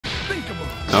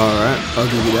Alright, I'll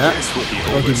give you that.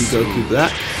 I'll give you Goku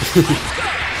Black.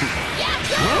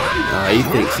 He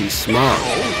thinks he's smart.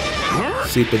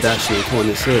 Super dashing and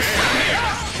corner assist.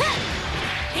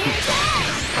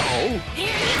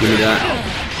 Give me that.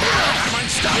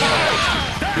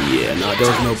 Yeah, no, there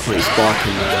was no point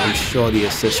sparking there. I'm sure the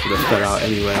assist would have fell out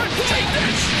anyway.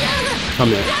 Come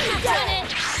here.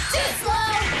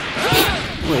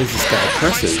 What is this guy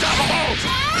pressing?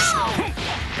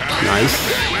 Nice.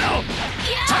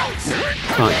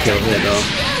 Can't kill here though.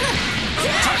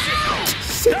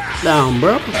 Sit down,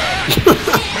 bro.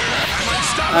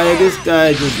 Hey, this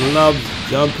guy just loves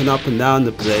jumping up and down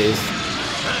the place.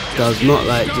 Does not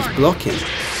like just blocking.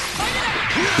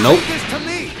 Nope.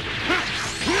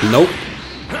 Nope.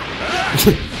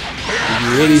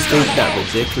 You really think that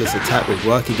ridiculous attack would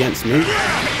work against me?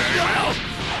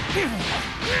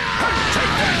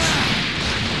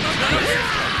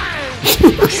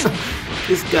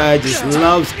 This guy just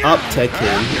loves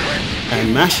up-teching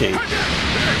and mashing.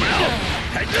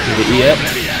 With the EX.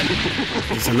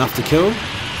 Is enough to kill?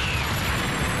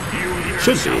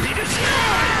 Should be.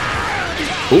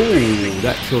 Ooh,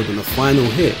 that killed on the final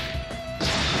hit.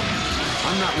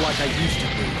 I'm not like I used to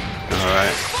be.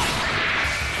 Alright.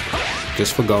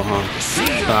 Just for Gohan.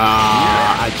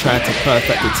 I tried to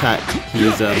perfect attack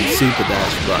his super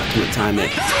dash, but I couldn't time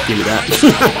it. Give me that.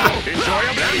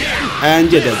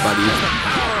 And you're dead, buddy.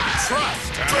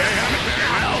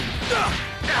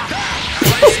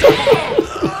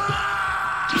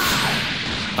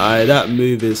 Alright, that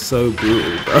move is so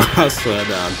brutal, bro. I swear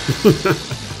down.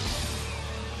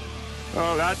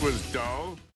 Oh, that was dull.